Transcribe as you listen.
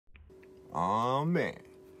Oh man,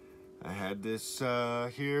 I had this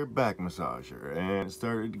here back massager and it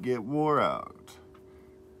started to get wore out.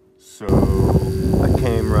 So I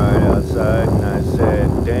came right outside and I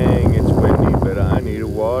said, dang, it's windy, but I need a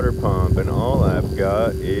water pump, and all I've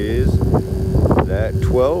got is that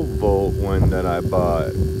 12 volt one that I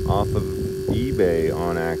bought off of eBay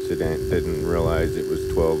on accident. Didn't realize it was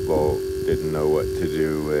 12 volt, didn't know what to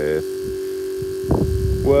do with.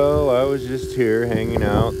 Well, I was just here hanging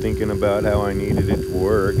out thinking about how I needed it to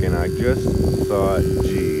work, and I just thought,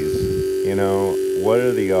 geez, what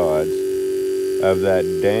are the odds of that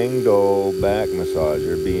dang dull back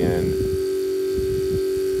massager being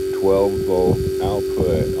 12 volt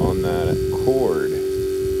output on that cord?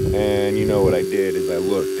 And you know what I did is I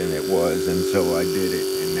looked and it was, and so I did it,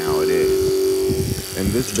 and now it is. And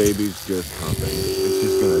this baby's just pumping. It's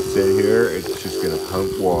just gonna sit here, it's just gonna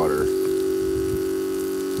pump water.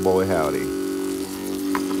 Boy howdy.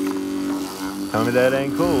 Tell me that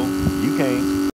ain't cool. You can't.